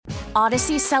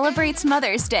Odyssey celebrates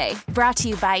Mother's Day, brought to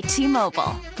you by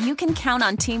T-Mobile. You can count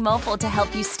on T-Mobile to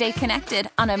help you stay connected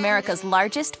on America's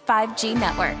largest 5G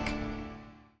network.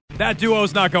 That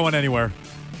duo's not going anywhere.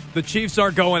 The Chiefs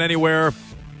aren't going anywhere.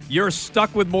 You're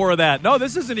stuck with more of that. No,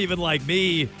 this isn't even like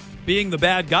me being the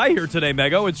bad guy here today,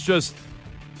 Mego. It's just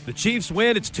the Chiefs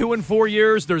win. It's 2 in 4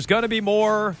 years. There's going to be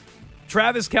more.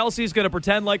 Travis Kelce's going to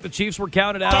pretend like the Chiefs were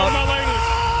counted out.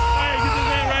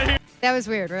 That was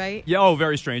weird, right? Yeah, oh,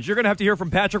 very strange. You're going to have to hear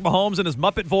from Patrick Mahomes in his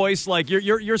Muppet voice. Like,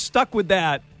 you're stuck with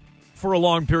that for a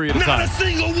long period of time. Not a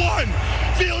single one!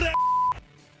 Feel that!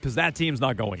 Because that team's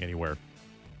not going anywhere.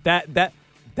 That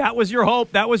was your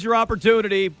hope. That was your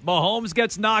opportunity. Mahomes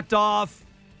gets knocked off.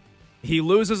 He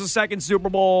loses a second Super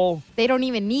Bowl. They don't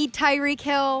even need Tyreek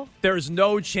Hill. There's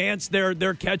no chance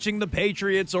they're catching the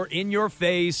Patriots or in your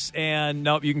face. And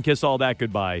nope, you can kiss all that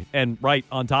goodbye. And right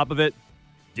on top of it,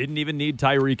 didn't even need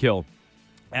Tyreek Hill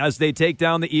as they take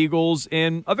down the Eagles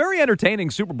in a very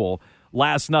entertaining Super Bowl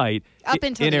last night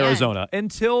in Arizona.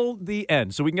 Until the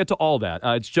end. So we can get to all that.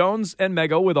 It's Jones and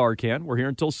Mego with Arcan. We're here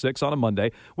until 6 on a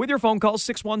Monday with your phone calls,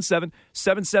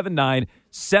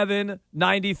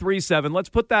 617-779-7937. Let's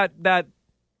put that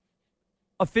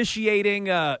officiating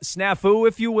snafu,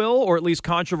 if you will, or at least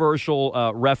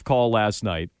controversial ref call last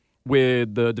night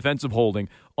with the defensive holding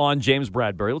on James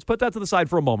Bradbury. Let's put that to the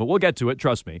side for a moment. We'll get to it,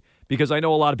 trust me, because I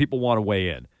know a lot of people want to weigh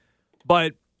in.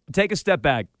 But take a step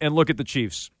back and look at the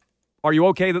Chiefs. Are you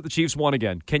okay that the Chiefs won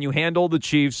again? Can you handle the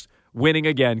Chiefs winning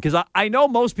again? Because I know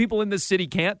most people in this city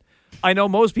can't. I know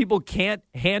most people can't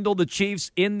handle the Chiefs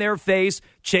in their face,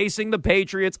 chasing the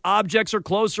Patriots. Objects are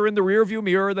closer in the rearview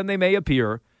mirror than they may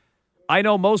appear. I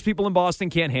know most people in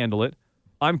Boston can't handle it.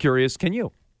 I'm curious, can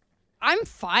you? I'm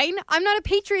fine. I'm not a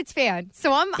Patriots fan,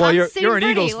 so I'm you're an pretty.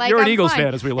 Eagles. You're an Eagles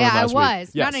fan, as we learned last week. Yeah, I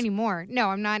was. Yes. Not anymore. No,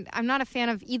 I'm not. I'm not a fan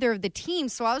of either of the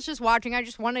teams. So I was just watching. I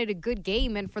just wanted a good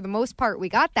game, and for the most part, we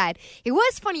got that. It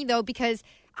was funny though because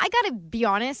I gotta be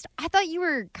honest. I thought you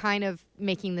were kind of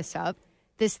making this up.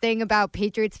 This thing about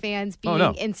Patriots fans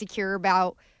being insecure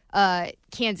about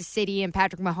Kansas City and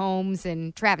Patrick Mahomes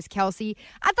and Travis Kelce.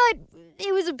 I thought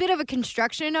it was a bit of a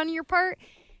construction on your part.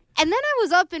 And then I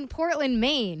was up in Portland,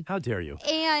 Maine. How dare you?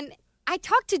 And I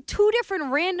talked to 2 different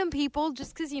random people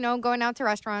just because, going out to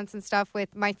restaurants and stuff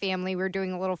with my family. We were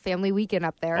doing a little family weekend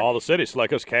up there. All the city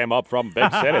slickers came up from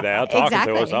big city there talking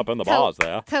to us up in the bars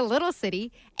there. To Little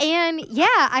City. And, yeah,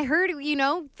 I heard,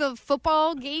 the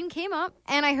football game came up.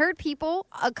 And I heard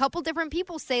a couple different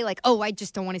people say, like, oh, I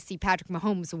just don't want to see Patrick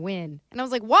Mahomes win. And I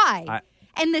was like, why?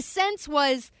 And the sense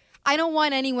was, I don't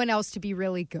want anyone else to be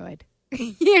really good.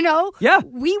 Yeah.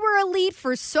 We were elite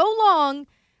for so long,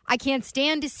 I can't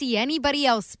stand to see anybody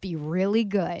else be really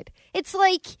good. It's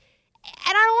like, and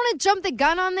I don't want to jump the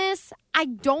gun on this. I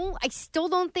still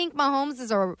don't think Mahomes is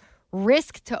a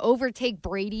risk to overtake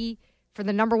Brady for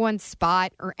the number 1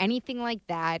 spot or anything like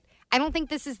that. I don't think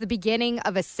this is the beginning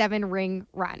of a 7-ring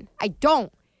run. I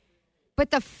don't.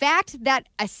 But the fact that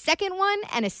a second one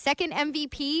and a second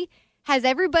MVP has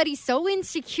everybody so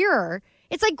insecure,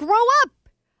 it's like, grow up.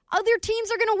 Other teams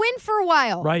are going to win for a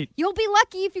while. Right. You'll be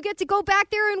lucky if you get to go back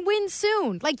there and win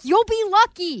soon. Like, you'll be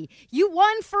lucky. You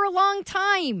won for a long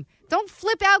time. Don't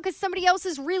flip out because somebody else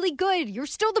is really good. You're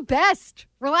still the best.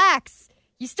 Relax.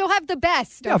 You still have the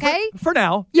best, okay? For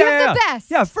now. You have the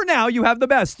best. Yeah, for now, you have the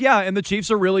best. Yeah, and the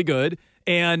Chiefs are really good,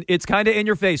 and it's kind of in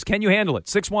your face. Can you handle it?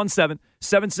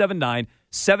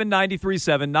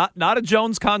 617-779-7937. Not a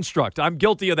Jones construct. I'm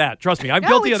guilty of that. Trust me, I'm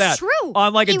guilty of that. True.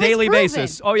 On like a daily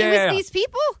basis. Oh, yeah, it was these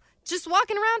people just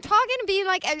walking around talking and being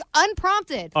like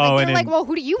unprompted. Oh, like, they're like, well,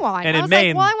 who do you want? And I was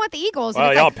Maine, like, well, I want the Eagles.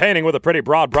 Well, y'all painting with a pretty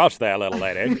broad brush there, little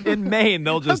lady. In Maine,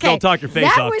 they'll talk your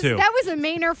face off too. That was a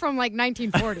Mainer from like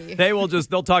 1940.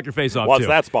 They'll talk your face off What's too.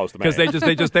 that supposed to mean?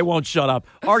 Because they won't shut up.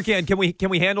 Arcan, can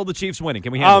we handle the Chiefs winning?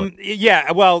 Can we handle it?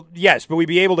 Yeah, well, yes, but we'd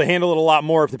be able to handle it a lot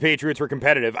more if the Patriots were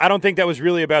competitive. I don't think that was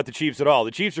really about the Chiefs at all.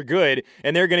 The Chiefs are good,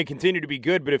 and they're going to continue to be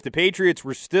good, but if the Patriots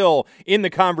were still in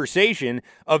the conversation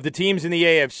of the teams in the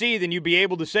AFC, then you'd be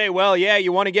able to say, well, yeah,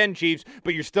 you won again, Chiefs,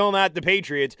 but you're still not the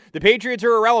Patriots. The Patriots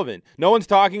are irrelevant. No one's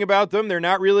talking about them. They're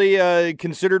not really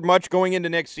considered much going into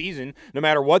next season, no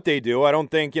matter what they do. I don't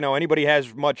think anybody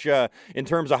has much in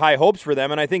terms of high hopes for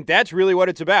them, and I think that's really what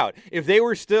it's about. If they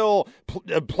were still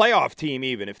a playoff team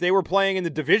even, if they were playing in the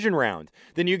division round,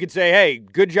 then you could say, hey,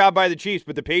 good job by the Chiefs,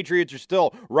 but the Patriots are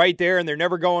still right there, and they're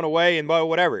never going away, and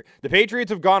whatever. The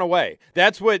Patriots have gone away.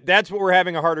 That's what we're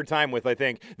having a harder time with, I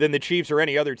think, than the Chiefs or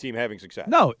any other team having success.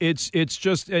 No, it's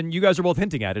just, and you guys are both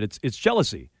hinting at it, it's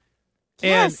jealousy.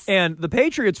 Yes. And the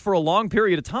Patriots for a long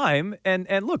period of time, and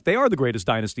look, they are the greatest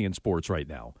dynasty in sports right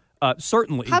now.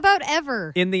 certainly. How about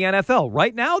ever? In the NFL.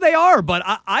 Right now they are, but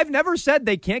I've never said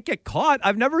they can't get caught.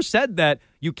 I've never said that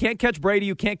you can't catch Brady,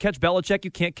 you can't catch Belichick,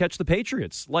 you can't catch the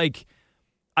Patriots. Like,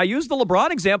 I used the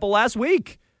LeBron example last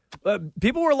week.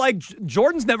 People were like,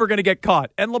 Jordan's never going to get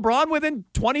caught. And LeBron, within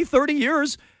 20, 30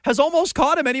 years, has almost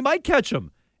caught him, and he might catch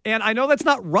him. And I know that's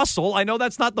not Russell. I know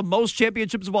that's not the most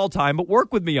championships of all time, but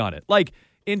work with me on it. Like,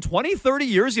 in 20, 30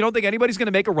 years, you don't think anybody's going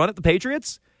to make a run at the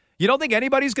Patriots? You don't think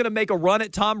anybody's going to make a run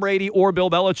at Tom Brady or Bill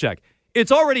Belichick?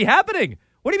 It's already happening.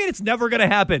 What do you mean it's never going to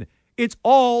happen? It's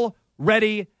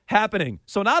already happening.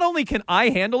 So not only can I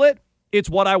handle it, it's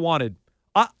what I wanted.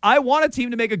 I want a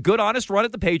team to make a good, honest run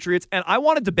at the Patriots, and I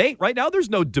want a debate. Right now, there's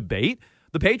no debate.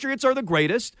 The Patriots are the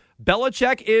greatest.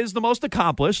 Belichick is the most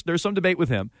accomplished. There's some debate with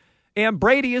him. And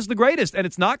Brady is the greatest, and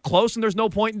it's not close, and there's no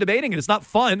point in debating it. It's not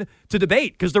fun to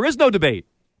debate because there is no debate.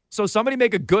 So somebody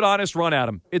make a good, honest run at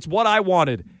him. It's what I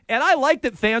wanted. And I like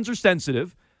that fans are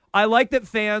sensitive. I like that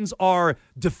fans are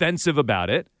defensive about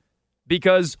it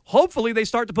because hopefully they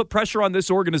start to put pressure on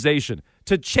this organization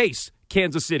to chase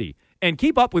Kansas City and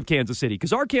keep up with Kansas City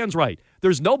because Arcan's right.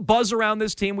 There's no buzz around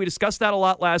this team. We discussed that a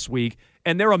lot last week,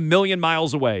 and they're a million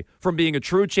miles away from being a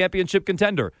true championship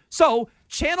contender. So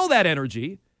channel that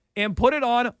energy and put it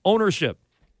on ownership.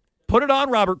 Put it on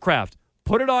Robert Kraft.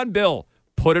 Put it on Bill.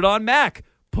 Put it on Mac.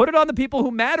 Put it on the people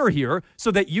who matter here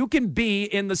so that you can be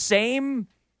in the same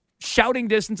shouting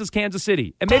distance as Kansas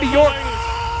City. And maybe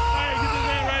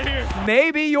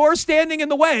you're standing in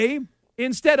the way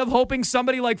instead of hoping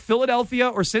somebody like Philadelphia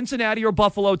or Cincinnati or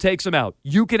Buffalo takes them out.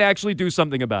 You can actually do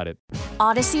something about it.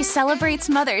 Odyssey celebrates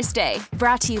Mother's Day,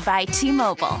 brought to you by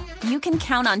T-Mobile. You can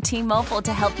count on T-Mobile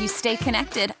to help you stay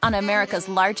connected on America's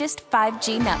largest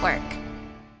 5G network.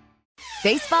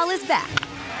 Baseball is back,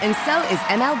 and so is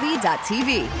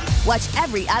MLB.tv. Watch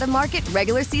every out-of-market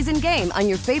regular season game on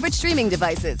your favorite streaming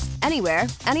devices, anywhere,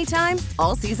 anytime,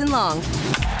 all season long.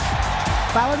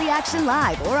 Follow the action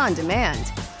live or on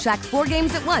demand. Track 4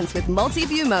 games at once with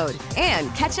multi-view mode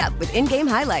and catch up with in-game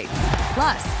highlights.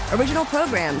 Plus, original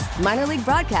programs, minor league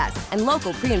broadcasts, and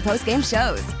local pre- and post-game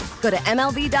shows. Go to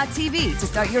MLB.tv to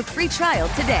start your free trial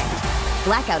today.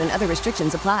 Blackout and other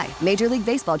restrictions apply. Major League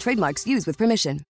Baseball trademarks used with permission.